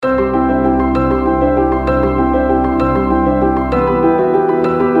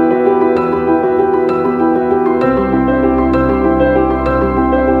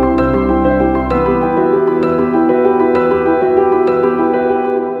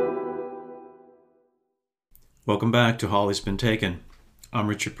Welcome back to Holly's Been Taken. I'm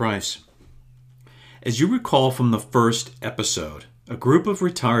Richard Price. As you recall from the first episode, a group of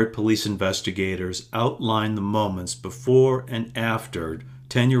retired police investigators outlined the moments before and after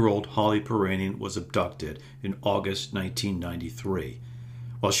 10-year-old Holly Piirainen was abducted in August 1993,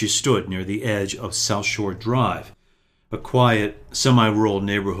 while she stood near the edge of South Shore Drive, a quiet, semi-rural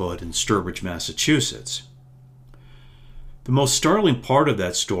neighborhood in Sturbridge, Massachusetts. The most startling part of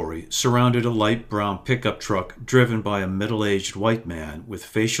that story surrounded a light brown pickup truck driven by a middle-aged white man with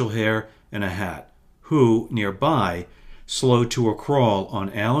facial hair and a hat, who, nearby, slowed to a crawl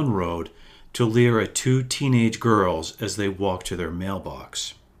on Allen Road to leer at two teenage girls as they walked to their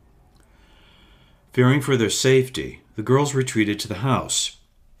mailbox. Fearing for their safety, the girls retreated to the house.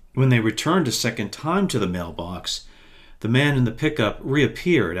 When they returned a second time to the mailbox, the man in the pickup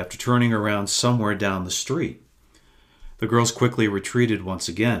reappeared after turning around somewhere down the street. The girls quickly retreated once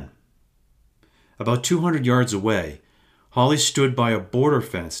again. About 200 yards away, Holly stood by a border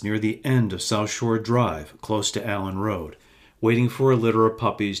fence near the end of South Shore Drive, close to Allen Road, waiting for a litter of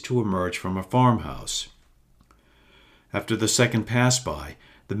puppies to emerge from a farmhouse. After the second pass-by,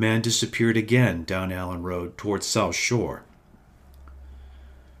 the man disappeared again down Allen Road towards South Shore.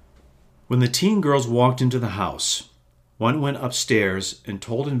 When the teen girls walked into the house, one went upstairs and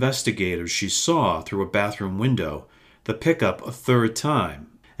told investigators she saw, through a bathroom window, the pickup a third time,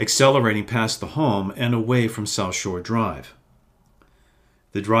 accelerating past the home and away from South Shore Drive.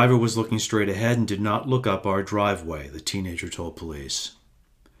 The driver was looking straight ahead and did not look up our driveway, the teenager told police.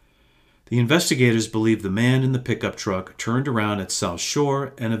 The investigators believe the man in the pickup truck turned around at South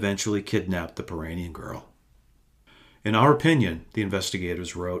Shore and eventually kidnapped the Piirainen girl. In our opinion, the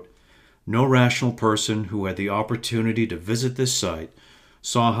investigators wrote, no rational person who had the opportunity to visit this site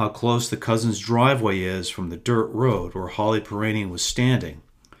saw how close the cousin's driveway is from the dirt road where Holly Piirainen was standing,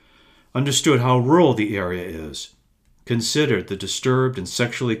 understood how rural the area is, considered the disturbed and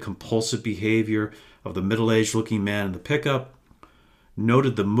sexually compulsive behavior of the middle-aged looking man in the pickup,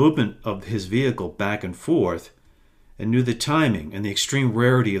 noted the movement of his vehicle back and forth, and knew the timing and the extreme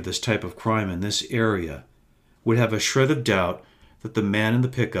rarity of this type of crime in this area, would have a shred of doubt that the man in the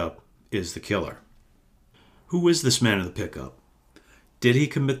pickup is the killer. Who is this man in the pickup? Did he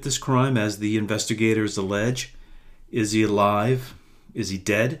commit this crime as the investigators allege? Is he alive? Is he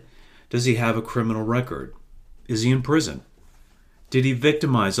dead? Does he have a criminal record? Is he in prison? Did he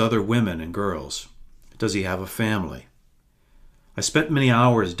victimize other women and girls? Does he have a family? I spent many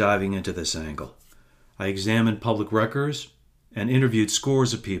hours diving into this angle. I examined public records and interviewed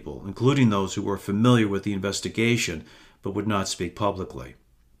scores of people, including those who were familiar with the investigation but would not speak publicly.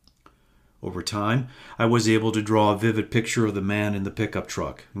 Over time, I was able to draw a vivid picture of the man in the pickup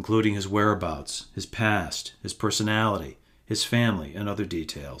truck, including his whereabouts, his past, his personality, his family, and other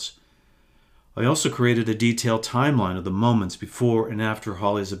details. I also created a detailed timeline of the moments before and after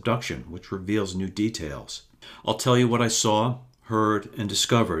Holly's abduction, which reveals new details. I'll tell you what I saw, heard, and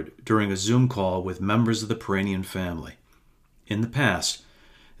discovered during a Zoom call with members of the Piirainen family. In the past,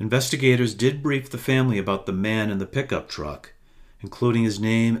 investigators did brief the family about the man in the pickup truck, including his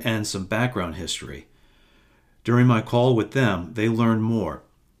name and some background history. During my call with them, they learned more.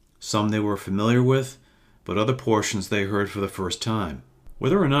 Some they were familiar with, but other portions they heard for the first time.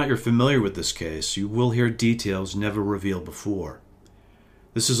 Whether or not you're familiar with this case, you will hear details never revealed before.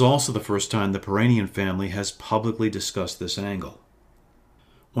 This is also the first time the Piirainen family has publicly discussed this angle.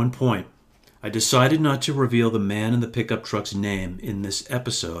 One point, I decided not to reveal the man in the pickup truck's name in this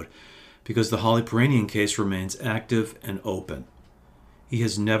episode because the Holly Piirainen case remains active and open. He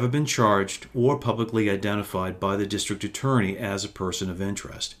has never been charged or publicly identified by the district attorney as a person of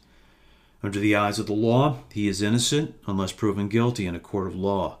interest. Under the eyes of the law, he is innocent unless proven guilty in a court of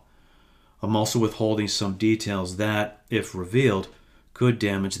law. I'm also withholding some details that, if revealed, could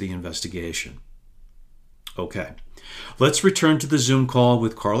damage the investigation. Okay, let's return to the Zoom call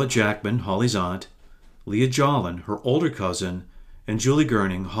with Carla Jackman, Holly's aunt, Leah Jolin, her older cousin, and Julie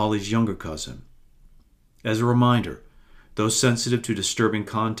Gerning, Holly's younger cousin. As a reminder, those sensitive to disturbing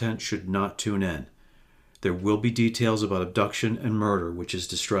content should not tune in. There will be details about abduction and murder, which is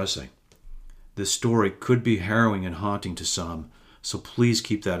distressing. This story could be harrowing and haunting to some, so please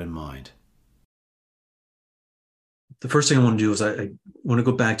keep that in mind. The first thing I want to do is I want to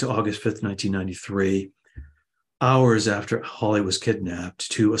go back to August 5th, 1993, hours after Holly was kidnapped,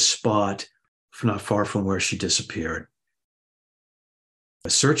 to a spot not far from where she disappeared.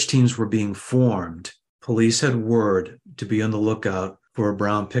 Search teams were being formed. Police had word to be on the lookout for a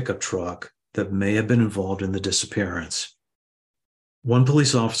brown pickup truck that may have been involved in the disappearance. One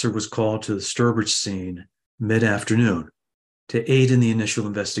police officer was called to the Sturbridge scene mid-afternoon to aid in the initial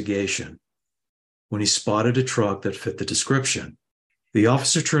investigation. when he spotted a truck that fit the description. The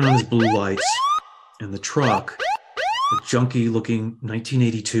officer turned on his blue lights, and the truck, a junky-looking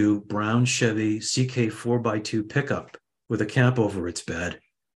 1982 brown Chevy CK 4x2 pickup with a cap over its bed,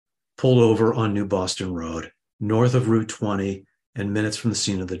 pulled over on New Boston Road, north of Route 20 and minutes from the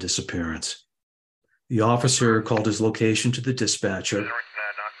scene of the disappearance. The officer called his location to the dispatcher,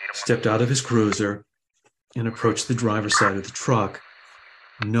 stepped out of his cruiser, and approached the driver's side of the truck,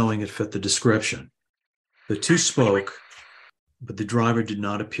 knowing it fit the description. The two spoke, but the driver did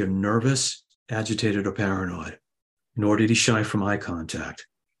not appear nervous, agitated, or paranoid, nor did he shy from eye contact.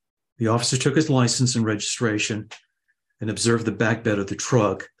 The officer took his license and registration and observed the back bed of the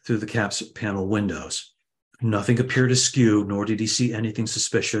truck through the cap's panel windows. Nothing appeared askew, nor did he see anything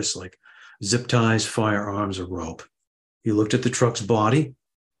suspicious like zip ties, firearms, or rope. He looked at the truck's body,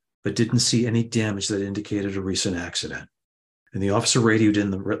 but didn't see any damage that indicated a recent accident. And the officer radioed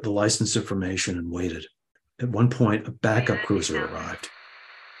in the license information and waited. At one point, a backup cruiser arrived.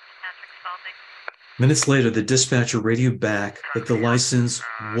 Minutes later, the dispatcher radioed back that the license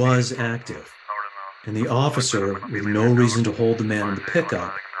was active, and the officer, with no reason to hold the man in the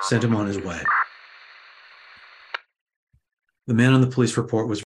pickup, sent him on his way. The man on the police report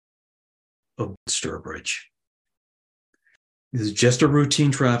was of Sturbridge. This is just a routine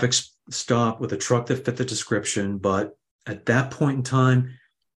traffic stop with a truck that fit the description, but at that point in time,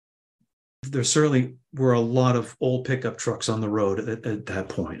 there certainly were a lot of old pickup trucks on the road at that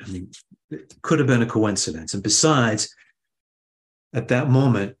point. I mean, it could have been a coincidence. And besides, at that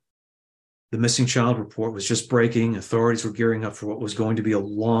moment, the missing child report was just breaking. Authorities were gearing up for what was going to be a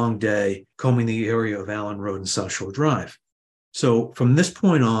long day combing the area of Allen Road and South Shore Drive. So from this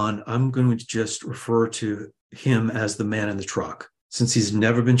point on, I'm going to just refer to him as the man in the truck, since he's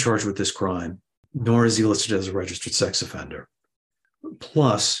never been charged with this crime, nor is he listed as a registered sex offender.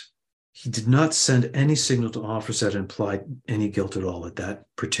 Plus, he did not send any signal to officers that implied any guilt at all at that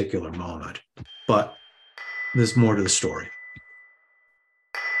particular moment. But there's more to the story.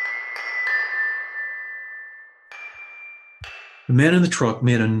 The man in the truck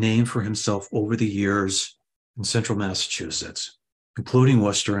made a name for himself over the years in central Massachusetts, including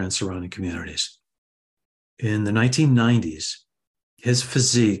Worcester and surrounding communities. In the 1990s, his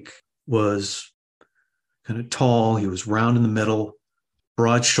physique was kind of tall. He was round in the middle,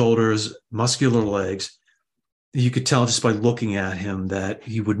 broad shoulders, muscular legs. You could tell just by looking at him that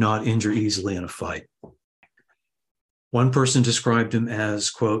he would not injure easily in a fight. One person described him as,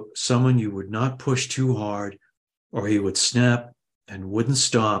 quote, someone you would not push too hard or he would snap and wouldn't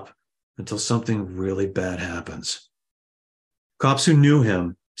stop until something really bad happens. Cops who knew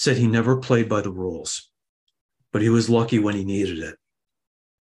him said he never played by the rules, but he was lucky when he needed it.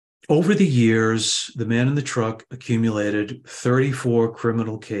 Over the years, the man in the truck accumulated 34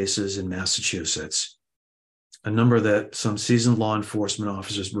 criminal cases in Massachusetts, a number that some seasoned law enforcement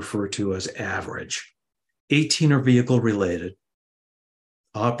officers refer to as average. 18 are vehicle-related,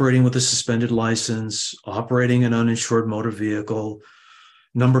 operating with a suspended license, operating an uninsured motor vehicle,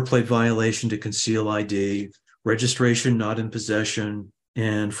 number plate violation to conceal ID, registration not in possession,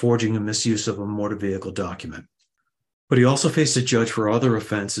 and forging and misuse of a motor vehicle document. But he also faced a judge for other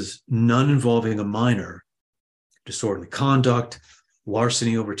offenses, none involving a minor: disorderly conduct,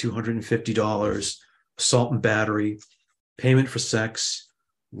 larceny over $250, assault and battery, payment for sex,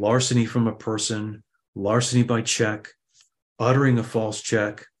 larceny from a person, larceny by check, uttering a false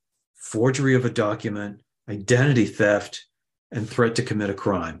check, forgery of a document, identity theft, and threat to commit a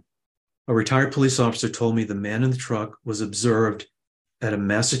crime. A retired police officer told me the man in the truck was observed at a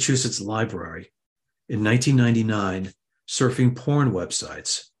Massachusetts library in 1999 surfing porn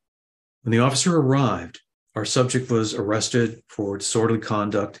websites. When the officer arrived, our subject was arrested for disorderly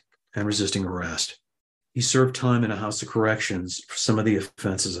conduct and resisting arrest. He served time in a house of corrections for some of the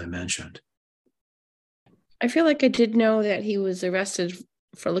offenses I mentioned. I feel like I did know that he was arrested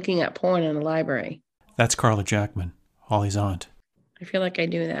for looking at porn in a library. That's Carla Jackman, Holly's aunt. I feel like I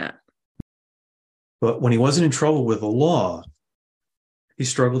knew that. But when he wasn't in trouble with the law, he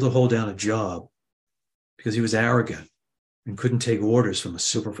struggled to hold down a job because he was arrogant and couldn't take orders from a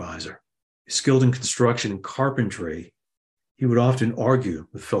supervisor. Skilled in construction and carpentry, he would often argue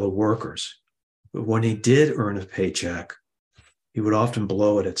with fellow workers. But when he did earn a paycheck, he would often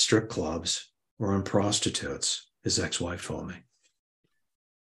blow it at strip clubs or on prostitutes, his ex-wife told me.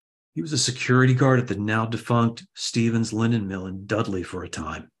 He was a security guard at the now-defunct Stevens Linen Mill in Dudley for a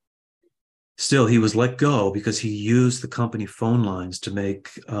time. Still, he was let go because he used the company phone lines to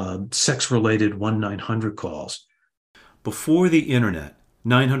make sex-related 1-900 calls. Before the internet,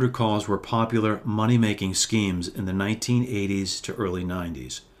 900 calls were popular money-making schemes in the 1980s to early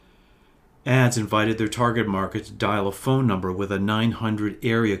 90s. Ads invited their target market to dial a phone number with a 900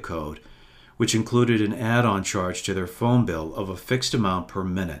 area code, which included an add-on charge to their phone bill of a fixed amount per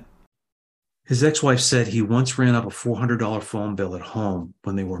minute. His ex-wife said he once ran up a $400 phone bill at home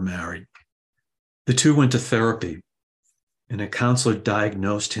when they were married. The two went to therapy, and a counselor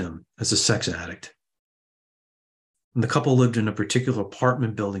diagnosed him as a sex addict. And the couple lived in a particular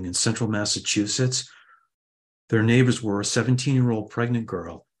apartment building in central Massachusetts. Their neighbors were a 17-year-old pregnant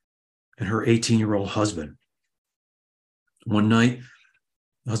girl and her 18-year-old husband. One night,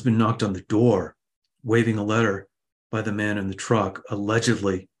 the husband knocked on the door, waving a letter by the man in the truck,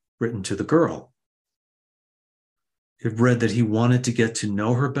 allegedly written to the girl. It read that he wanted to get to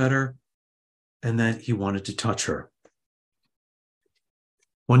know her better and that he wanted to touch her.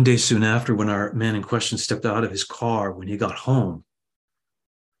 One day soon after, when our man in question stepped out of his car when he got home,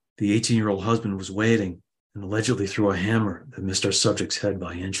 the 18-year-old husband was waiting and allegedly threw a hammer that missed our subject's head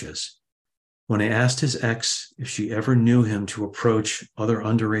by inches. When I asked his ex if she ever knew him to approach other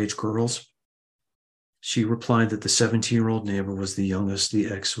underage girls, she replied that the 17-year-old neighbor was the youngest the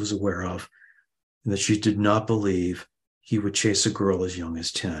ex was aware of, and that she did not believe he would chase a girl as young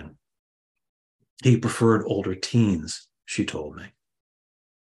as 10. He preferred older teens, she told me.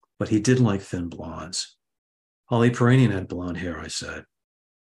 But he did like thin blondes. Holly Peranian had blonde hair, I said.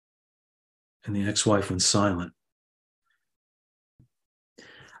 And the ex-wife went silent.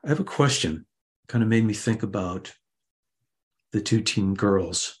 I have a question. Kind of made me think about the two teen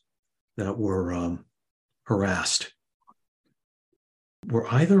girls that were harassed. Were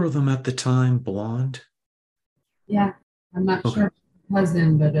either of them at the time blonde? Yeah, I'm not sure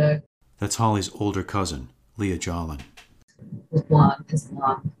cousin, but that's Holly's older cousin, Leah Jolin. Was blonde, is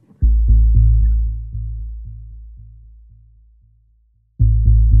blonde.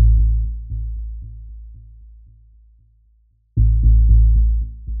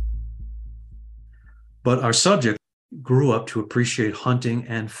 But our subject grew up to appreciate hunting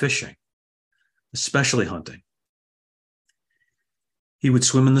and fishing, especially hunting. He would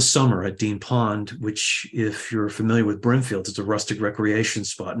swim in the summer at Dean Pond, which, if you're familiar with Brimfield, is a rustic recreation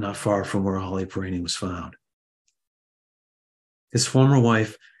spot not far from where Holly Peranian was found. His former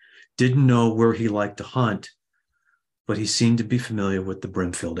wife didn't know where he liked to hunt, but he seemed to be familiar with the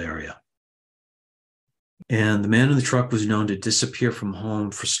Brimfield area. And the man in the truck was known to disappear from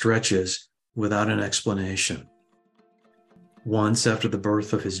home for stretches without an explanation. Once, after the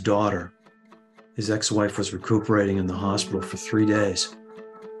birth of his daughter, his ex-wife was recuperating in the hospital for 3 days,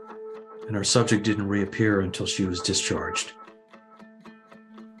 and our subject didn't reappear until she was discharged.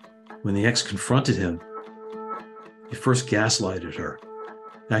 When the ex confronted him, he first gaslighted her,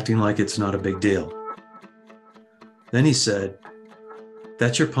 acting like it's not a big deal. Then he said,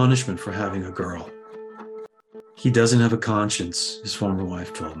 "That's your punishment for having a girl." He doesn't have a conscience, his former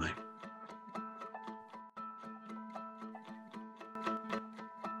wife told me.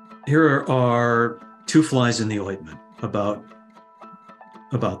 Here are two flies in the ointment about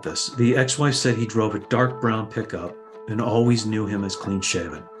this. The ex-wife said he drove a dark brown pickup and always knew him as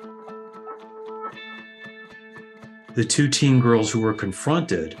clean-shaven. The two teen girls who were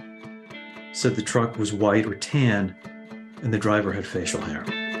confronted said the truck was white or tan and the driver had facial hair.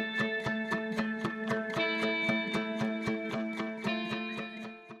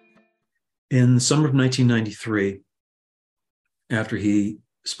 In the summer of 1993, after he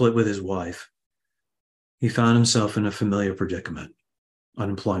split with his wife, he found himself in a familiar predicament: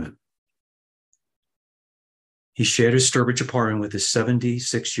 unemployment. He shared his Sturbridge apartment with his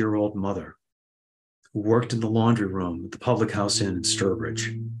 76-year-old mother, who worked in the laundry room at the Public House Inn in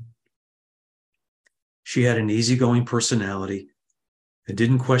Sturbridge. She had an easygoing personality and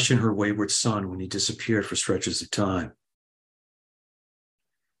didn't question her wayward son when he disappeared for stretches of time.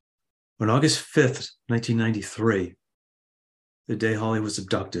 On August 5th, 1993, the day Holly was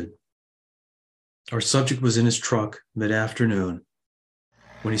abducted, our subject was in his truck mid-afternoon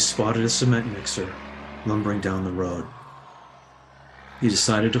when he spotted a cement mixer lumbering down the road. He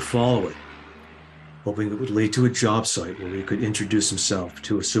decided to follow it, hoping it would lead to a job site where he could introduce himself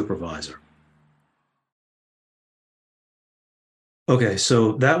to a supervisor. Okay,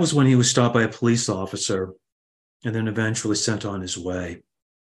 so that was when he was stopped by a police officer and then eventually sent on his way.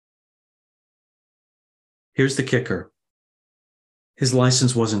 Here's the kicker. His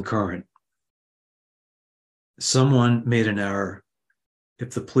license wasn't current. Someone made an error.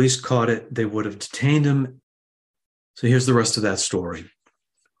 If the police caught it, they would have detained him. So here's the rest of that story.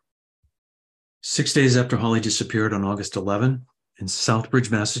 6 days after Holly disappeared on August 11 in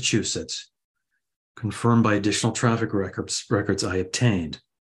Southbridge, Massachusetts, confirmed by additional traffic records I obtained,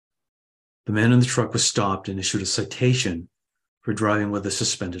 the man in the truck was stopped and issued a citation for driving with a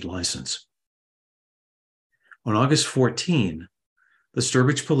suspended license. On August 14, the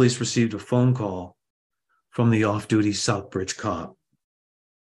Sturbridge police received a phone call from the off-duty Southbridge cop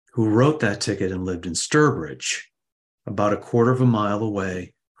who wrote that ticket and lived in Sturbridge, about a quarter of a mile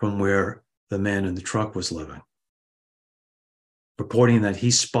away from where the man in the truck was living, reporting that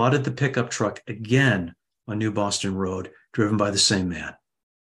he spotted the pickup truck again on New Boston Road, driven by the same man.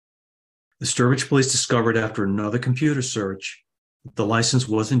 The Sturbridge police discovered after another computer search that the license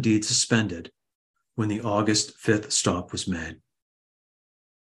was indeed suspended when the August 5th stop was made.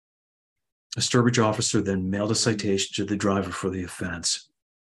 A Sturbridge officer then mailed a citation to the driver for the offense.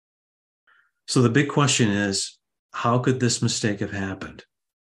 So the big question is, how could this mistake have happened?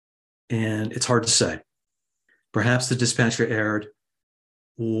 And it's hard to say. Perhaps the dispatcher erred,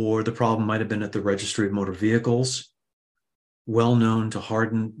 or the problem might have been at the Registry of Motor Vehicles, well known to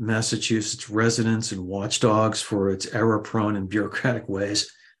hardened Massachusetts residents and watchdogs for its error-prone and bureaucratic ways.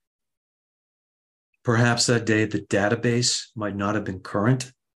 Perhaps that day the database might not have been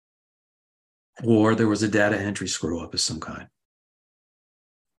current, or there was a data entry screw-up of some kind.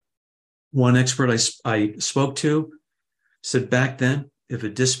 One expert I spoke to said back then, if a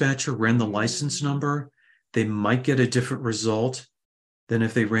dispatcher ran the license number, they might get a different result than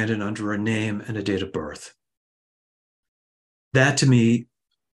if they ran it under a name and a date of birth. That, to me,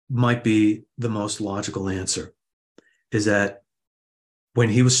 might be the most logical answer, is that when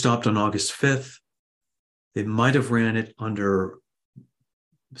he was stopped on August 5th, they might have ran it under,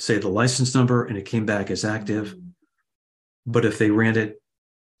 say, the license number, and it came back as active. But if they ran it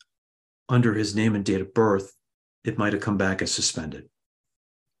under his name and date of birth, it might have come back as suspended.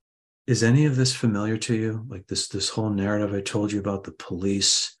 Is any of this familiar to you? Like this whole narrative I told you about the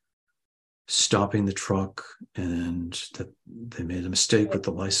police stopping the truck and that they made a mistake with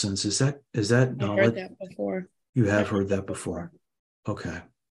the license. Is that I heard that before. You have heard that before? Okay. I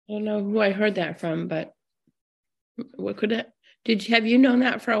don't know who I heard that from, but what could it? Have you known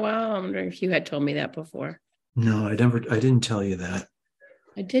that for a while? I'm wondering if you had told me that before. No, I didn't tell you that.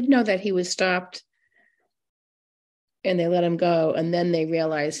 I did know that he was stopped and they let him go, and then they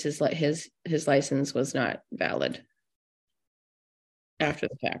realized his license was not valid after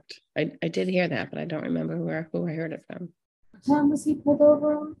the fact. I did hear that, but I don't remember who I heard it from. What time was he pulled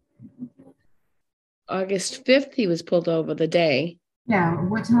over on? August 5th, he was pulled over the day. Yeah,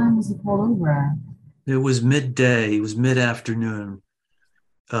 what time was he pulled over at? It was midday. It was mid-afternoon.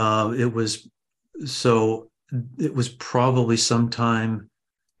 It was probably sometime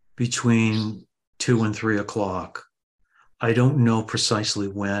between 2 and 3 o'clock. I don't know precisely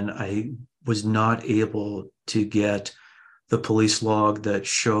when. I was not able to get the police log that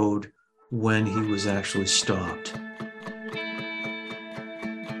showed when he was actually stopped.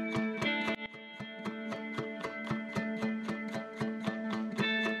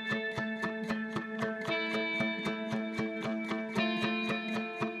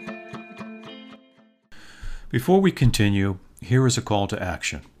 Before we continue, here is a call to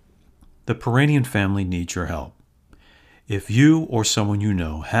action. The Peranian family needs your help. If you or someone you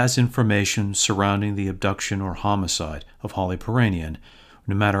know has information surrounding the abduction or homicide of Holly Peranian,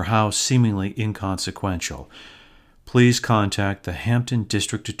 no matter how seemingly inconsequential, please contact the Hampton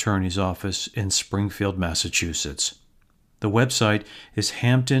District Attorney's Office in Springfield, Massachusetts. The website is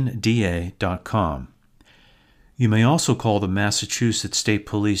hamptonda.com. You may also call the Massachusetts State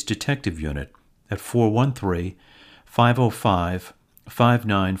Police Detective Unit at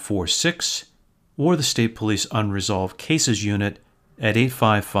 413-505-5946, or the State Police Unresolved Cases Unit at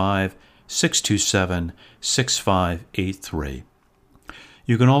 855-627-6583.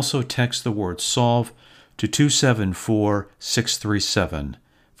 You can also text the word SOLVE to 274-637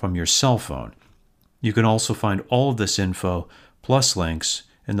 from your cell phone. You can also find all of this info, plus links,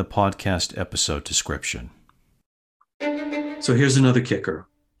 in the podcast episode description. So here's another kicker.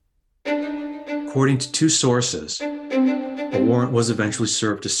 According to 2 sources, a warrant was eventually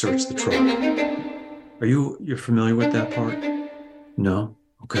served to search the truck. You're familiar with that part? No?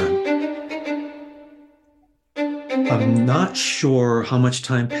 Okay. I'm not sure how much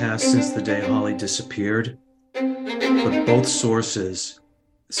time passed since the day Holly disappeared, but both sources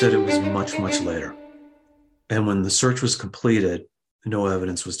said it was much, much later. And when the search was completed, no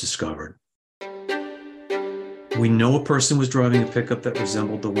evidence was discovered. We know a person was driving a pickup that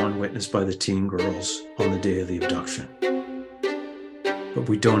resembled the one witnessed by the teen girls on the day of the abduction, but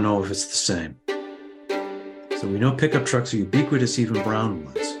we don't know if it's the same. So we know pickup trucks are ubiquitous, even brown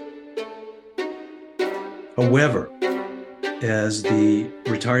ones. However, as the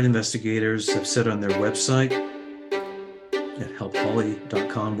retired investigators have said on their website, at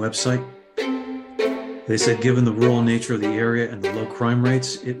helpholly.com website, they said given the rural nature of the area and the low crime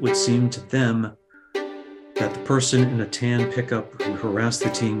rates, it would seem to them that the person in a tan pickup who harassed the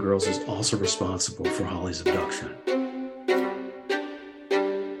teen girls is also responsible for Holly's abduction.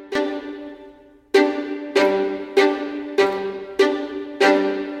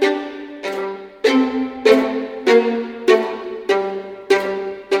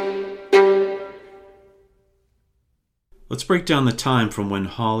 Let's break down the time from when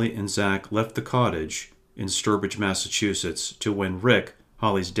Holly and Zach left the cottage in Sturbridge, Massachusetts, to when Rick,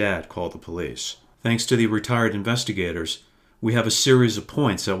 Holly's dad, called the police. Thanks to the retired investigators, we have a series of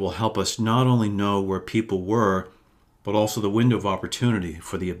points that will help us not only know where people were, but also the window of opportunity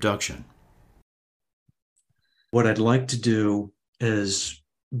for the abduction. What I'd like to do is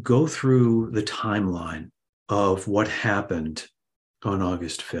go through the timeline of what happened on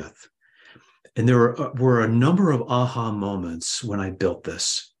August 5th. And there were a number of aha moments when I built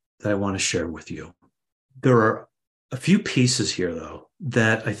this that I want to share with you. There are a few pieces here, though,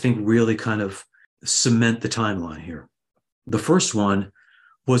 that I think really kind of cement the timeline here. The first one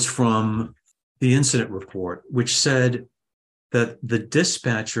was from the incident report, which said that the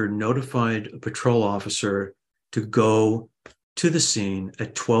dispatcher notified a patrol officer to go to the scene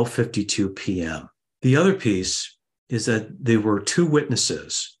at 12:52 p.m. The other piece is that there were two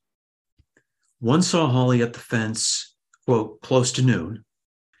witnesses. One saw Holly at the fence, quote, close to noon.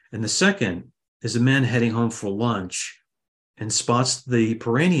 And the second is a man heading home for lunch and spots the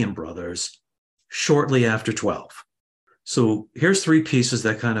Peranian brothers shortly after 12. So here's three pieces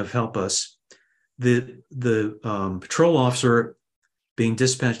that kind of help us. The patrol officer being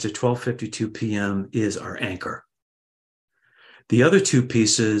dispatched at 12:52 p.m. is our anchor. The other two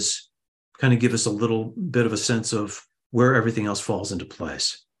pieces kind of give us a little bit of a sense of where everything else falls into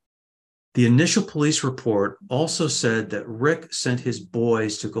place. The initial police report also said that Rick sent his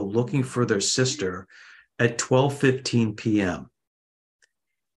boys to go looking for their sister at 12:15 p.m.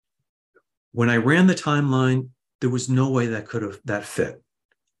 When I ran the timeline, there was no way that fit.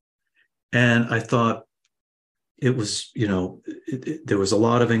 And I thought it was, there was a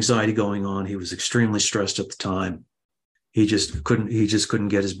lot of anxiety going on. He was extremely stressed at the time. He just couldn't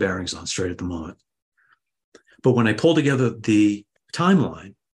get his bearings on straight at the moment. But when I pulled together the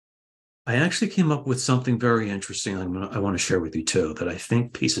timeline, I actually came up with something very interesting I want to share with you too, that I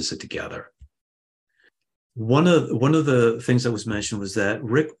think pieces it together. One of the things that was mentioned was that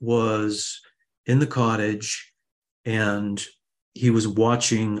Rick was in the cottage and he was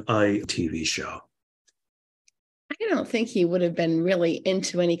watching a TV show. I don't think he would have been really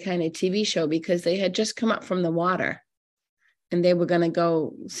into any kind of TV show because they had just come up from the water and they were going to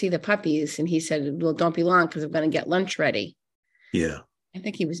go see the puppies. And he said, well, don't be long because I'm going to get lunch ready. Yeah. I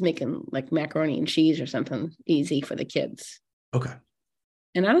think he was making like macaroni and cheese or something easy for the kids. Okay.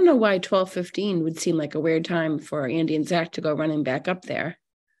 And I don't know why 12:15 would seem like a weird time for Andy and Zach to go running back up there.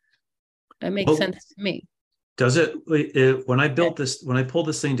 That makes sense to me. Does it? When I built this, when I pulled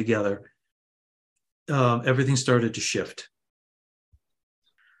this thing together, everything started to shift.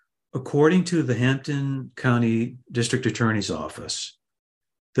 According to the Hampton County District Attorney's Office,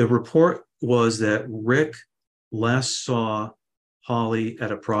 the report was that Rick last saw Holly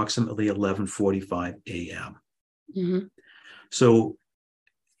at approximately 11:45 a.m. Mm-hmm. So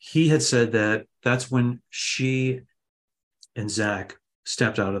he had said that that's when she and Zach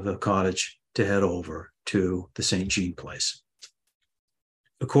stepped out of the cottage to head over to the St. Jean place.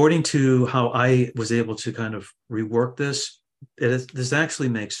 According to how I was able to kind of rework this, this actually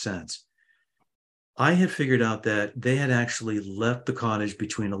makes sense. I had figured out that they had actually left the cottage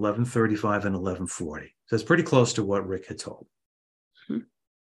between 11:35 and 11:40. So it's pretty close to what Rick had told. Mm-hmm.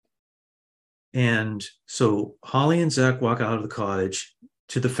 And so Holly and Zach walk out of the cottage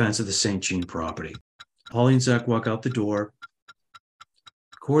to the fence of the St. Jean property. Holly and Zach walk out the door.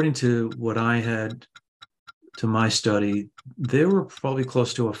 According to what I had to my study, they were probably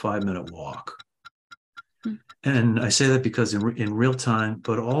close to a 5-minute walk. Mm-hmm. And I say that because in real time,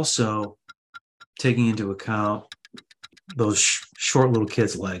 but also taking into account those short little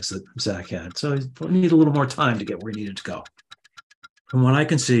kid's legs that Zach had. So he needed a little more time to get where he needed to go. From what I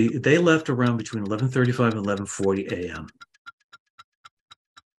can see, they left around between 11:35 and 11:40 a.m.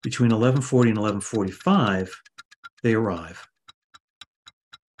 Between 11:40 and 11:45, they arrive.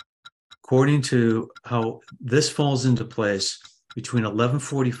 According to how this falls into place, between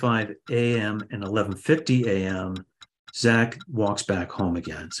 11:45 a.m. and 11:50 a.m., Zach walks back home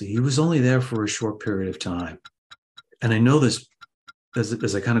again. So he was only there for a short period of time. And I know this,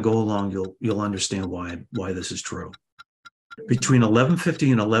 as I kind of go along, you'll understand why this is true. Between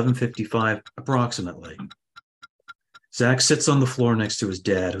 11:50 and 11:55, approximately, Zach sits on the floor next to his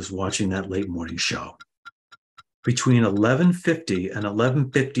dad, who's watching that late morning show. between 11:50 and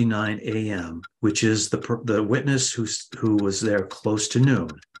 11:59 a.m., which is the witness who was there close to noon,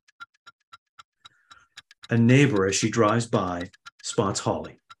 a neighbor, as she drives by, spots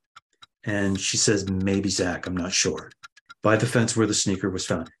Holly. And she says, maybe Zach, I'm not sure, by the fence where the sneaker was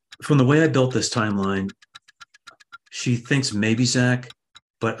found. From the way I built this timeline, she thinks maybe Zach,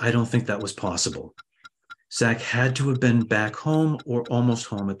 but I don't think that was possible. Zach had to have been back home or almost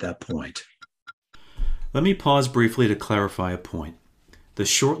home at that point. Let me pause briefly to clarify a point. The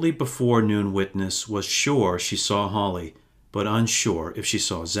shortly before noon witness was sure she saw Holly, but unsure if she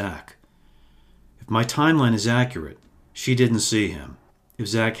saw Zach. If my timeline is accurate, she didn't see him. If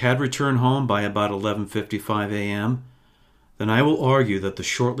Zach had returned home by about 11:55 a.m., then I will argue that the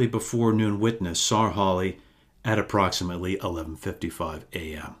shortly before noon witness saw Holly at approximately 11:55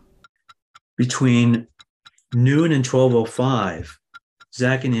 a.m. Between noon and 12:05,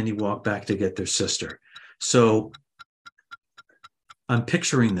 Zach and Andy walked back to get their sister. So I'm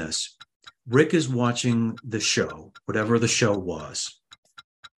picturing this. Rick is watching the show, whatever the show was.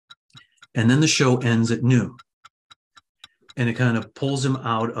 And then the show ends at noon. And it kind of pulls him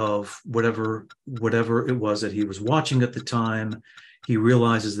out of whatever it was that he was watching at the time. He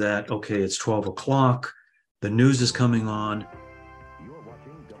realizes that, okay, it's 12 o'clock. The news is coming on.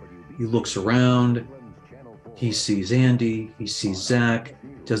 He looks around. He sees Andy. He sees Zach.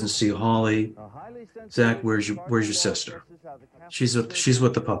 Doesn't see Holly. Zach, where's your sister? She's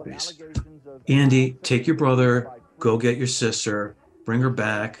with the puppies. Andy, take your brother. Go get your sister. Bring her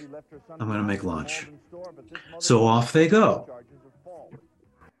back. I'm going to make lunch. So off they go.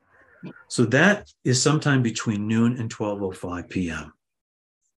 So that is sometime between noon and 12:05 p.m.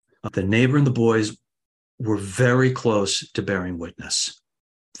 The neighbor and the boys were very close to bearing witness.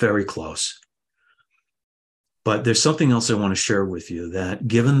 Very close. But there's something else I want to share with you, that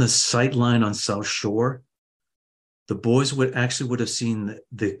given the sight line on South Shore, the boys would have seen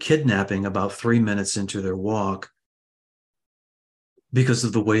the kidnapping about 3 minutes into their walk because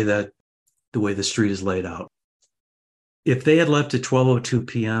of the way the street is laid out. If they had left at 12:02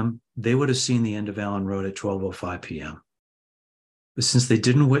 p.m., they would have seen the end of Allen Road at 12:05 p.m. But since they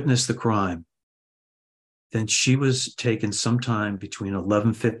didn't witness the crime, then she was taken sometime between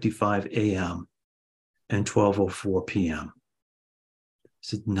 11:55 a.m. and 12:04 p.m.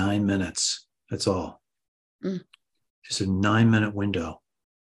 It's 9 minutes. That's all. Just a 9-minute window.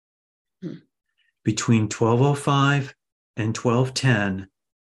 Between 12:05 and 12:10,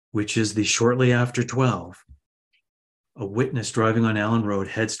 which is the shortly after 12, a witness driving on Allen Road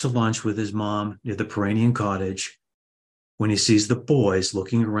heads to lunch with his mom near the Peranian cottage when he sees the boys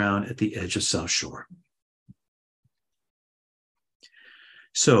looking around at the edge of South Shore.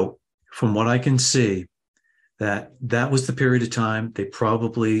 So from what I can see, that was the period of time they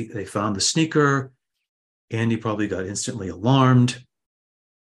found the sneaker. Andy probably got instantly alarmed.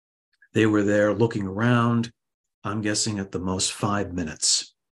 They were there looking around, I'm guessing at the most 5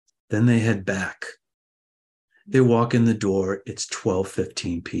 minutes. Then they head back. They walk in the door. It's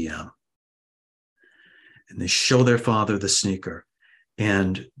 12:15 p.m. And they show their father the sneaker.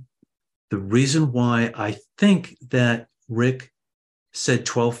 And the reason why I think that Rick said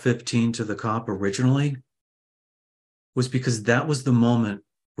 12:15 to the cop originally was because that was the moment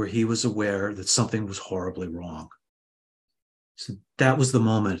where he was aware that something was horribly wrong. So that was the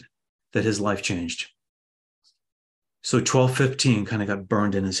moment that his life changed. So 12:15 kind of got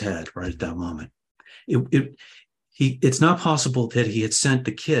burned in his head right at that moment. It's not possible that he had sent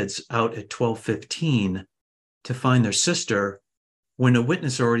the kids out at 12:15 to find their sister when a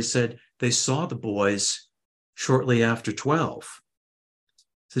witness already said they saw the boys shortly after 12.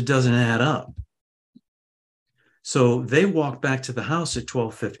 So it doesn't add up. So they walked back to the house at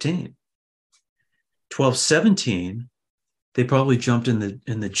 12:15. 12:17, they probably jumped in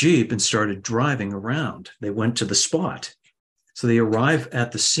the Jeep and started driving around. They went to the spot. So they arrive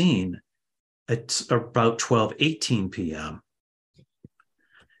at the scene at about 12:18 p.m.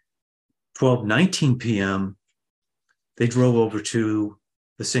 12:19 p.m., they drove over to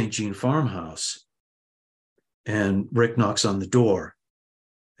the St. Jean farmhouse, and Rick knocks on the door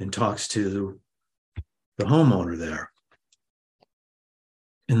and talks to the homeowner there.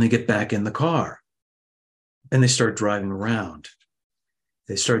 And they get back in the car and they start driving around.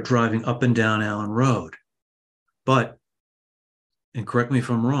 They start driving up and down Allen Road. But, and correct me if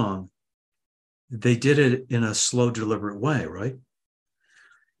I'm wrong, they did it in a slow, deliberate way, right?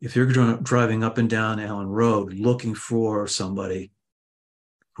 If you're driving up and down Allen Road looking for somebody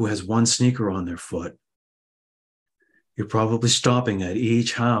who has one sneaker on their foot, you're probably stopping at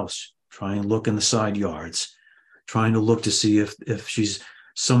each house, trying to look in the side yards, trying to look to see if she's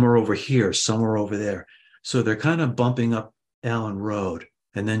somewhere over here, somewhere over there. So they're kind of bumping up Allen Road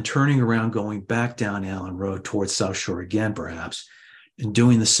and then turning around, going back down Allen Road towards South Shore again, perhaps, and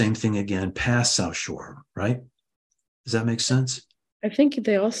doing the same thing again past South Shore, right? Does that make sense? I think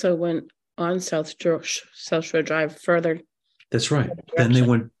they also went on South Shore Drive further. That's right.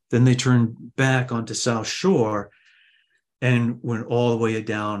 Then they turned back onto South Shore and went all the way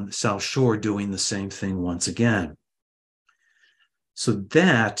down South Shore doing the same thing once again. So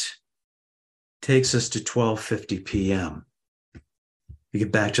that takes us to 12:50 p.m. We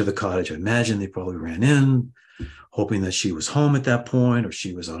get back to the cottage. I imagine they probably ran in, hoping that she was home at that point, or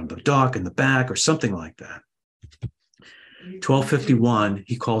she was on the dock in the back, or something like that. 12:51,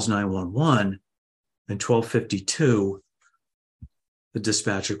 he calls 911, and 12:52, the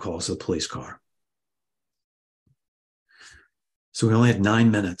dispatcher calls the police car. So we only had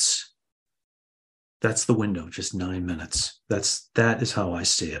 9 minutes. That's the window, just 9 minutes. That is how I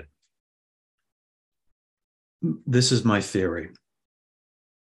see it. This is my theory.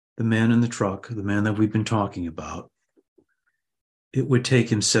 The man in the truck, the man that we've been talking about, it would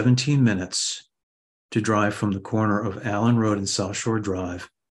take him 17 minutes to drive from the corner of Allen Road and South Shore Drive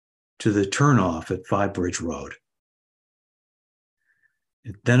to the turnoff at Five Bridge Road.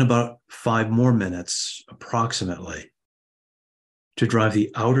 Then about 5 more minutes, approximately, to drive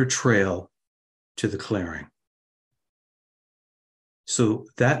the outer trail to the clearing. So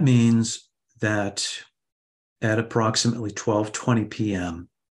that means that at approximately 12:20 p.m.,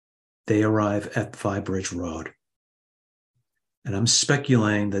 they arrive at Five Bridge Road. And I'm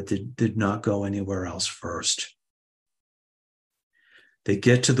speculating that they did not go anywhere else first. They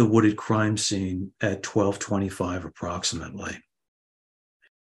get to the wooded crime scene at 12:25 approximately.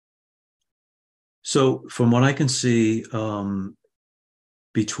 So from what I can see,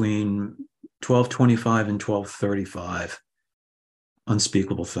 between 12:25 and 12:35,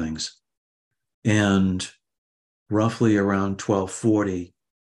 unspeakable things. And roughly around 12:40,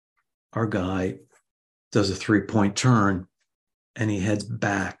 our guy does a 3-point turn and he heads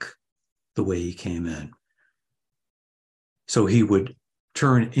back the way he came in. So he would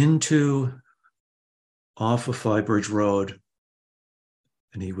turn off of Five Bridge Road,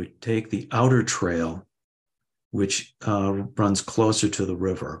 and he would take the outer trail, which runs closer to the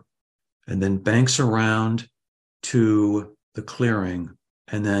river, and then banks around to the clearing.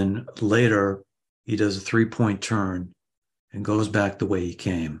 And then later he does a 3-point turn and goes back the way he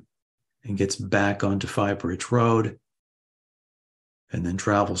came and gets back onto Five Bridge Road, and then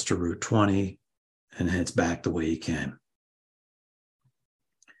travels to Route 20 and heads back the way he came.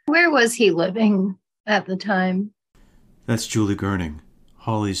 Where was he living at the time? That's Julie Gerning,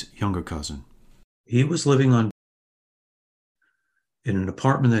 Holly's younger cousin. He was living in an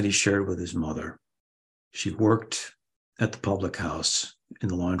apartment that he shared with his mother. She worked at the public house in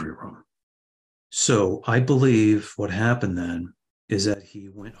the laundry room. So I believe what happened then is that he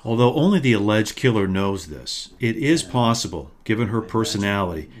went home. Although only the alleged killer knows this, it is possible, given her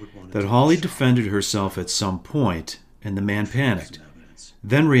personality, that Holly defended herself at some point and the man panicked,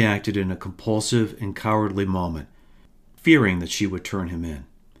 then reacted in a compulsive and cowardly moment, fearing that she would turn him in.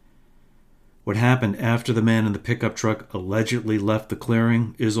 What happened after the man in the pickup truck allegedly left the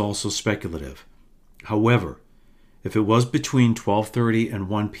clearing is also speculative. However, if it was between 12:30 and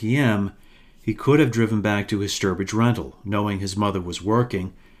 1 p.m., he could have driven back to his Sturbridge rental, knowing his mother was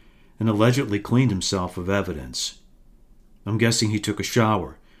working, and allegedly cleaned himself of evidence. I'm guessing he took a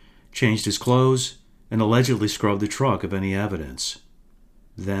shower, changed his clothes, and allegedly scrubbed the truck of any evidence.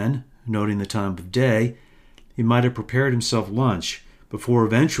 Then, noting the time of day, he might have prepared himself lunch before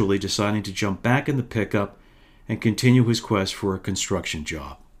eventually deciding to jump back in the pickup and continue his quest for a construction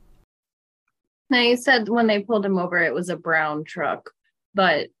job. Now, you said when they pulled him over, it was a brown truck,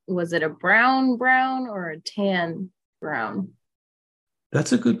 but was it a brown or a tan brown?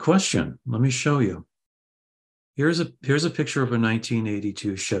 That's a good question. Let me show you. Here's a picture of a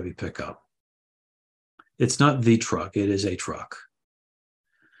 1982 Chevy pickup. It's not the truck, it is a truck.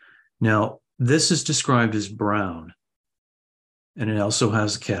 Now, this is described as brown, and it also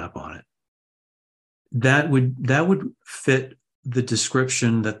has a cap on it. That would fit the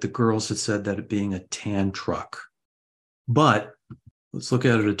description that the girls had said, that it being a tan truck. But let's look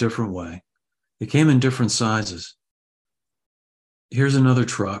at it a different way. It came in different sizes. Here's another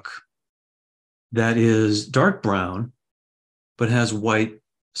truck that is dark brown, but has white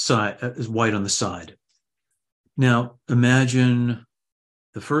on the side. Now, imagine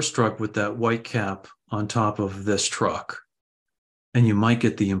the first truck with that white cap on top of this truck. And you might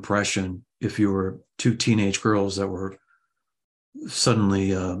get the impression, if you were two teenage girls that were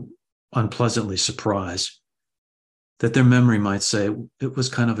suddenly unpleasantly surprised, that their memory might say it was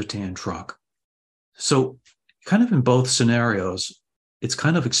kind of a tan truck. So kind of in both scenarios, it's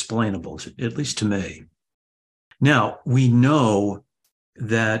kind of explainable, at least to me. Now, we know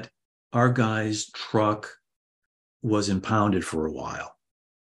that our guy's truck was impounded for a while.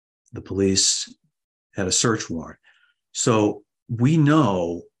 The police had a search warrant. So we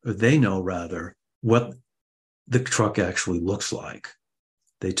know, or they know rather, what the truck actually looks like.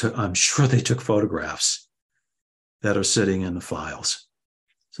 I'm sure they took photographs that are sitting in the files.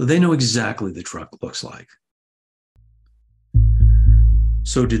 So they know exactly the truck looks like.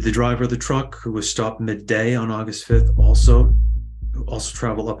 So did the driver of the truck, who was stopped midday on August 5th, also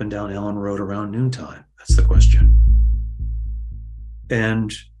travel up and down Allen Road around noontime? That's the question.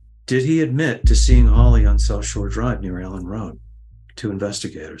 And did he admit to seeing Holly on South Shore Drive near Allen Road to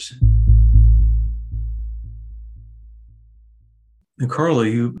investigators? And Carla,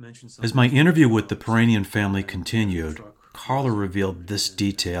 you mentioned something. As my interview with the Peranian family continued, Carla revealed this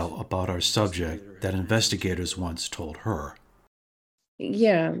detail about our subject that investigators once told her.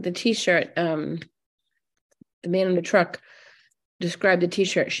 Yeah, the T-shirt, the man in the truck described the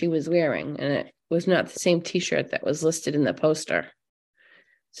T-shirt she was wearing, and it was not the same T-shirt that was listed in the poster.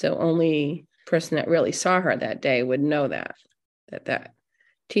 So only person that really saw her that day would know that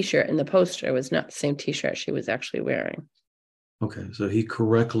T-shirt in the poster was not the same T-shirt she was actually wearing. Okay, so he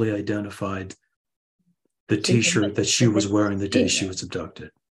correctly identified the T-shirt that she was wearing the day she was abducted.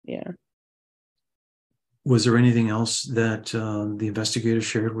 Yeah. Was there anything else that the investigator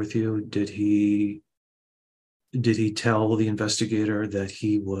shared with you? Did he tell the investigator that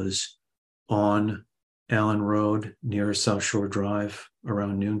he was on Allen Road near South Shore Drive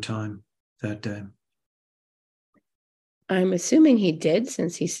around noontime that day? I'm assuming he did,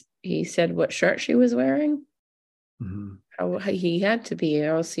 since he said what shirt she was wearing. Mm-hmm. He had to be,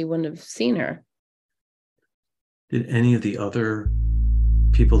 or else he wouldn't have seen her. Did any of the other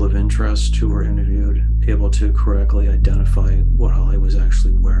people of interest who were interviewed able to correctly identify what Holly was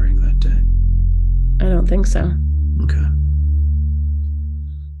actually wearing that day? I don't think so. Okay.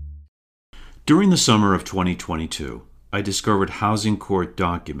 During the summer of 2022, I discovered housing court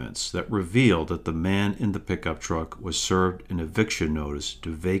documents that revealed that the man in the pickup truck was served an eviction notice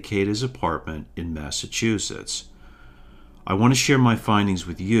to vacate his apartment in Massachusetts. I want to share my findings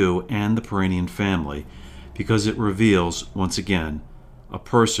with you and the Peranian family because it reveals, once again, a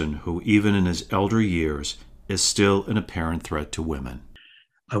person who, even in his elder years, is still an apparent threat to women.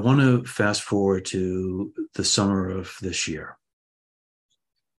 I want to fast forward to the summer of this year.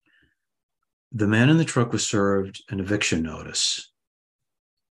 The man in the truck was served an eviction notice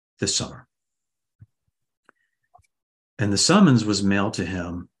this summer. And the summons was mailed to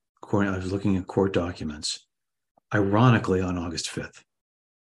him, I was looking at court documents, ironically on August 5th.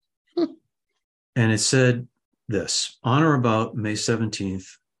 And it said this: on or about May 17th,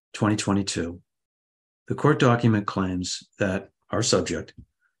 2022, the court document claims that our subject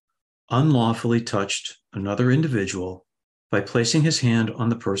unlawfully touched another individual by placing his hand on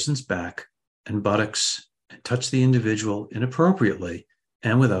the person's back and buttocks and touched the individual inappropriately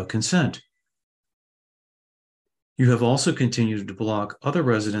and without consent. You have also continued to block other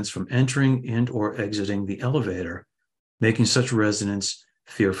residents from entering and or exiting the elevator, making such residents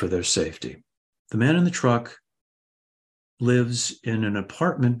fear for their safety. The man in the truck lives in an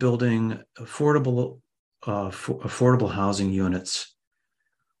apartment building, affordable housing units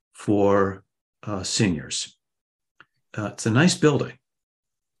for seniors. It's a nice building.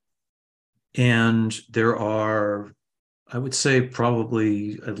 And there are, I would say,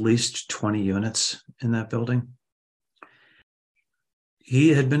 probably at least 20 units in that building.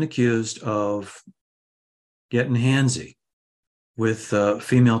 He had been accused of getting handsy with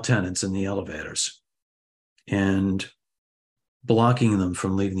female tenants in the elevators and blocking them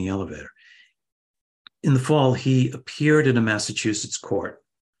from leaving the elevator. In the fall, he appeared in a Massachusetts court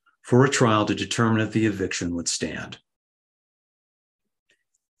for a trial to determine if the eviction would stand.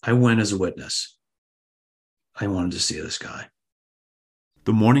 I went as a witness. I wanted to see this guy.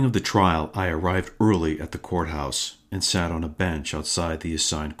 The morning of the trial, I arrived early at the courthouse and sat on a bench outside the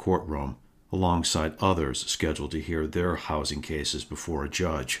assigned courtroom, alongside others scheduled to hear their housing cases before a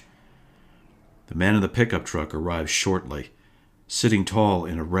judge. The man in the pickup truck arrived shortly, sitting tall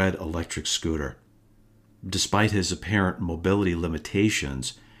in a red electric scooter. Despite his apparent mobility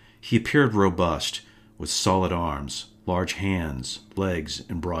limitations, he appeared robust, with solid arms, large hands, legs,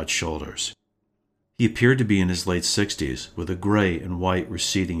 and broad shoulders. He appeared to be in his late 60s, with a gray and white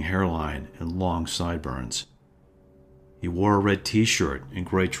receding hairline and long sideburns. He wore a red t-shirt and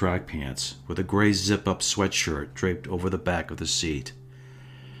gray track pants, with a gray zip-up sweatshirt draped over the back of the seat.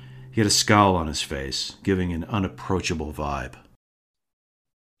 He had a scowl on his face, giving an unapproachable vibe.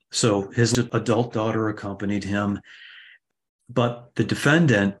 So his adult daughter accompanied him, but the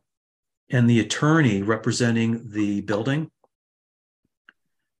defendant and the attorney representing the building,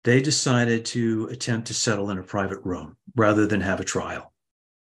 they decided to attempt to settle in a private room rather than have a trial.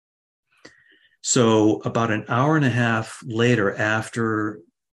 So about an hour and a half later, after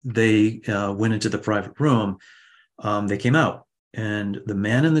they went into the private room, they came out, and the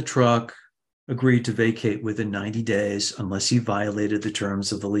man in the truck agreed to vacate within 90 days unless he violated the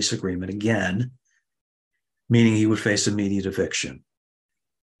terms of the lease agreement again, meaning he would face immediate eviction.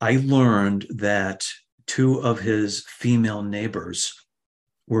 I learned that two of his female neighbors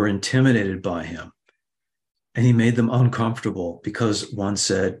were intimidated by him, and he made them uncomfortable because one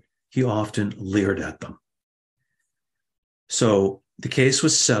said he often leered at them. So the case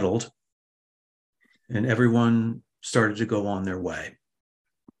was settled, and everyone started to go on their way.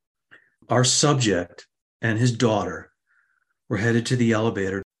 Our subject and his daughter were headed to the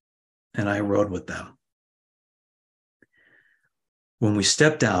elevator, and I rode with them. When we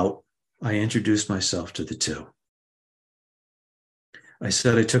stepped out, I introduced myself to the two. I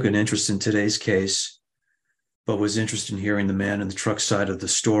said I took an interest in today's case, but was interested in hearing the man in the truck side of the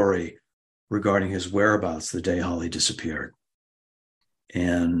story regarding his whereabouts the day Holly disappeared.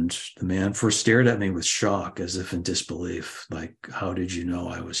 And the man first stared at me with shock, as if in disbelief, like, how did you know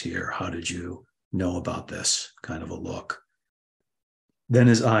I was here? How did you know about this? Kind of a look. Then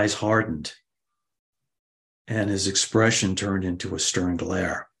his eyes hardened, and his expression turned into a stern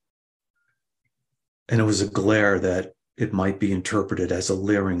glare. And it was a glare that it might be interpreted as a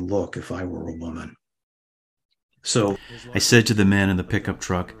leering look if I were a woman. So I said to the man in the pickup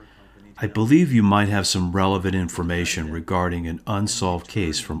truck, I believe you might have some relevant information regarding an unsolved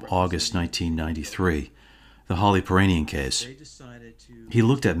case from August 1993, the Holly Piirainen case. He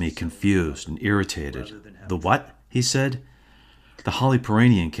looked at me confused and irritated. The what? He said. The Holly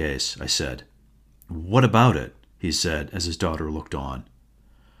Piirainen case, I said. What about it? He said as his daughter looked on.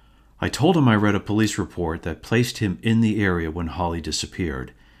 I told him I read a police report that placed him in the area when Holly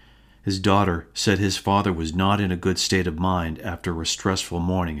disappeared. His daughter said his father was not in a good state of mind after a stressful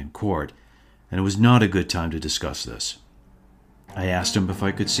morning in court, and it was not a good time to discuss this. I asked him if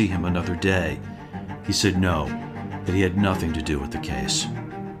I could see him another day. He said no, that he had nothing to do with the case.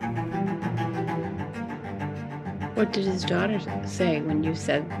 What did his daughter say when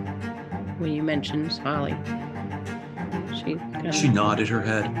you mentioned Holly? She nodded her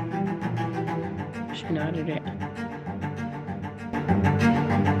head. She nodded it.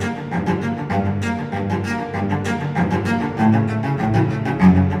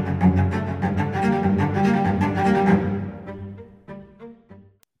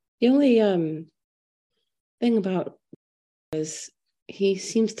 The only thing about is he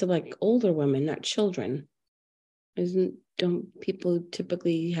seems to like older women, not children. Don't people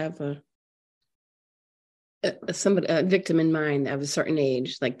typically have a victim in mind of a certain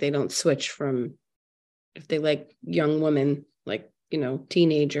age? Like they don't switch from, if they like young women, like,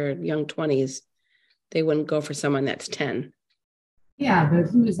 teenager, young 20s, they wouldn't go for someone that's 10. Yeah, but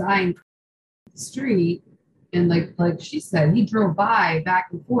he was eyeing the street, and like she said, he drove by back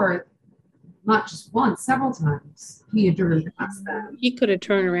and forth, not just once, several times. He had driven past them. He could have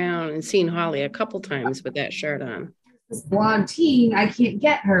turned around and seen Holly a couple times with that shirt on. This blonde teen, I can't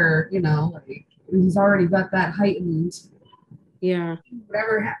get her, like he's already got that heightened,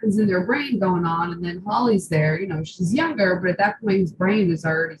 whatever happens in their brain going on. And then Holly's there, she's younger, but at that point his brain is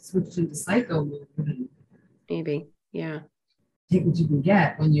already switched into psycho mode. Maybe, yeah. Take what you can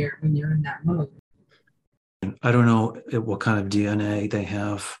get when you're in that mode. I don't know what kind of DNA they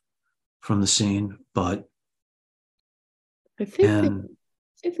have from the scene, but I think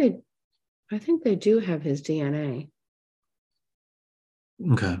they do have his DNA.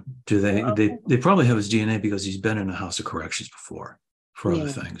 Okay. Do they probably have his DNA because he's been in a house of corrections before for other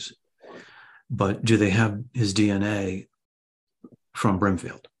things. But do they have his DNA from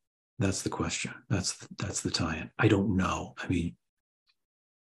Brimfield? That's the question. That's the tie-in. I don't know. I mean,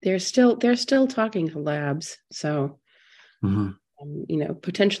 they're still talking to labs, so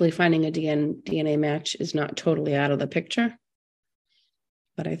potentially finding a DNA match is not totally out of the picture.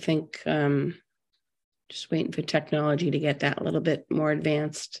 But I think just waiting for technology to get that a little bit more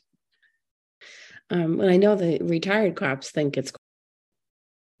advanced. And I know the retired cops think it's.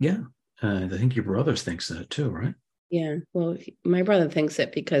 Yeah, I think your brother thinks that too, right? Yeah, well, my brother thinks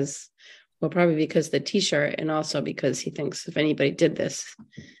it probably because the T-shirt, and also because he thinks if anybody did this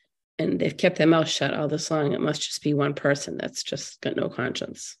and they've kept their mouth shut all this long, it must just be one person that's just got no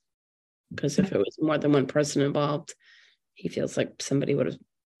conscience. Because if it was more than one person involved, he feels like somebody would have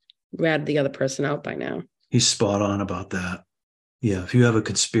ratted the other person out by now. He's spot on about that. Yeah, if you have a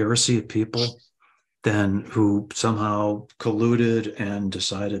conspiracy of people then who somehow colluded and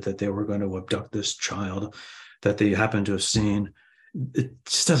decided that they were going to abduct this child that they happened to have seen, it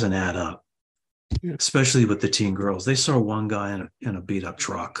just doesn't add up. Yeah. Especially with the teen girls. They saw one guy in a beat up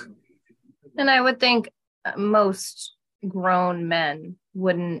truck. And I would think most grown men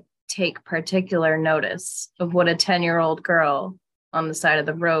wouldn't take particular notice of what a 10-year-old girl on the side of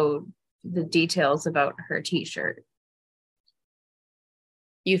the road, the details about her t-shirt.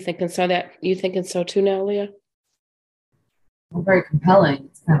 You thinking so too now, Leah? Well, very compelling.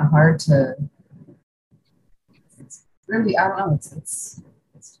 It's kind of hard to. It's really, I don't know. It's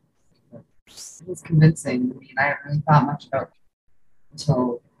convincing. I mean, I haven't really thought much about it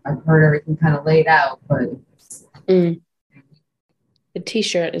until I've heard everything kind of laid out. But the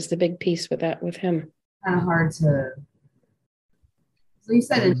T-shirt is the big piece with him. Kind of hard to. So you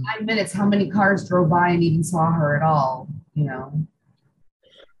said in 9 minutes, how many cars drove by and even saw her at all? You know.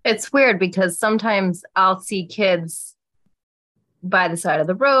 It's weird because sometimes I'll see kids by the side of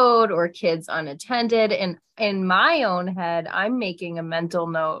the road or kids unattended. And in my own head, I'm making a mental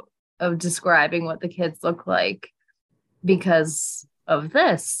note of describing what the kids look like because of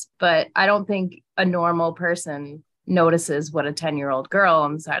this. But I don't think a normal person notices what a 10-year-old girl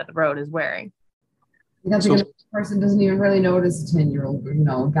on the side of the road is wearing. A person doesn't even really notice a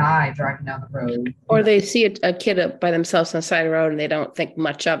 10-year-old, guy driving down the road. Or they see a kid up by themselves on the side of the road and they don't think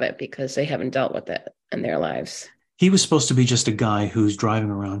much of it because they haven't dealt with it in their lives. He was supposed to be just a guy who's driving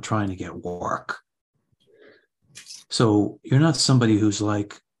around trying to get work. So you're not somebody who's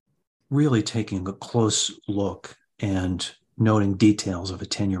like really taking a close look and noting details of a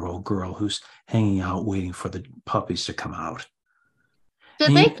 10-year-old girl who's hanging out waiting for the puppies to come out.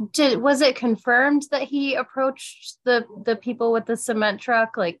 Was it confirmed that he approached the people with the cement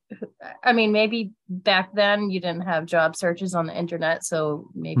truck? Like, I mean, maybe back then you didn't have job searches on the internet, so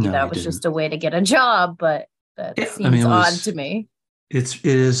maybe that was just a way to get a job, but that seems odd to me. It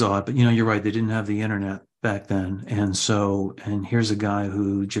is odd, but you're right. They didn't have the internet back then. And here's a guy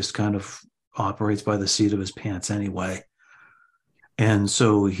who just kind of operates by the seat of his pants anyway. And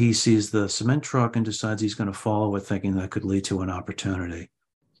so he sees the cement truck and decides he's going to follow it, thinking that could lead to an opportunity.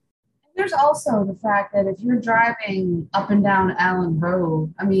 There's also the fact that if you're driving up and down Allen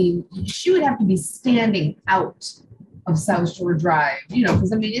Road, I mean, she would have to be standing out of South Shore Drive,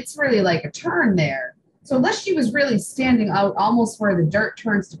 because, I mean, it's really like a turn there. So unless she was really standing out almost where the dirt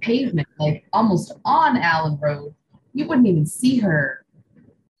turns to pavement, like almost on Allen Road, you wouldn't even see her,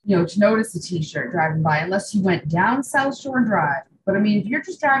 to notice the T-shirt driving by unless you went down South Shore Drive. But I mean, if you're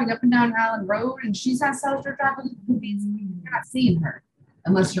just driving up and down Allen Road and she's on South Shore Drive, you're not seeing her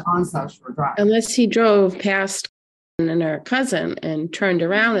unless you're on South Shore Drive. Unless he drove past and her cousin and turned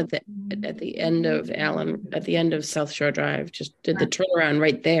around at the end of South Shore Drive, just did the turnaround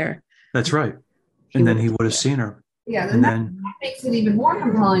right there. That's right. And then he would have seen her. Yeah, and that makes it even more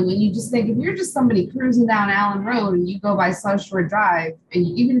compelling when you just think, if you're just somebody cruising down Allen Road and you go by South Shore Drive, and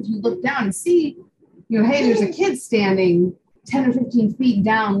even if you look down and see, hey, there's a kid standing 10 or 15 feet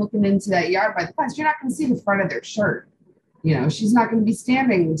down looking into that yard by the fence, you're not going to see the front of their shirt. She's not going to be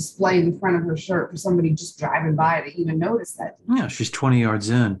standing displaying the front of her shirt for somebody just driving by to even notice that. Yeah, she's 20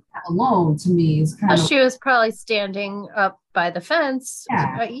 yards in. That alone, to me, is kind of... She was probably standing up by the fence.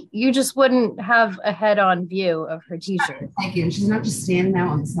 Yeah. You just wouldn't have a head-on view of her T-shirt. She's not just standing out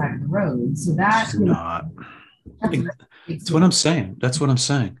on the side of the road. So that's not. That's what I'm saying. That's what I'm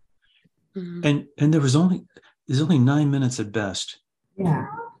saying. Mm-hmm. And there's only 9 minutes at best. Yeah.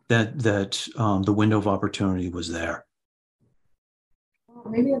 That the window of opportunity was there.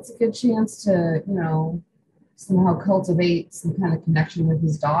 Well, maybe it's a good chance to, somehow cultivate some kind of connection with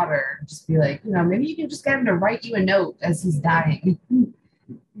his daughter. Just be like, maybe you can just get him to write you a note as he's dying.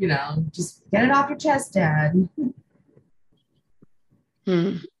 Just get it off your chest, Dad.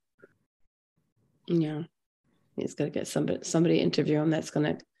 Yeah. He's going to get somebody interview him that's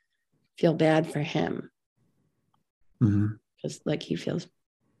going to feel bad for him. Because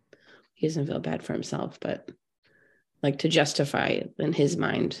he doesn't feel bad for himself, but like to justify it in his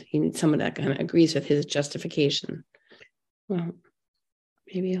mind, he needs someone that kind of agrees with his justification. Well,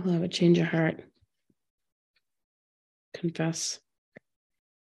 maybe he'll have a change of heart. Confess.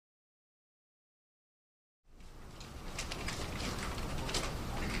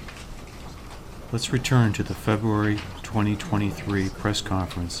 Let's return to the February 2023 press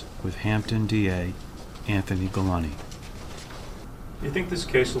conference with Hampton DA Anthony Galani. Do you think this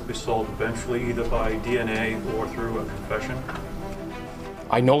case will be solved eventually either by DNA or through a confession?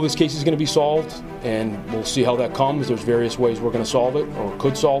 I know this case is going to be solved, and we'll see how that comes. There's various ways we're going to solve it or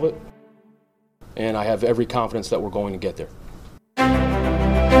could solve it, and I have every confidence that we're going to get there.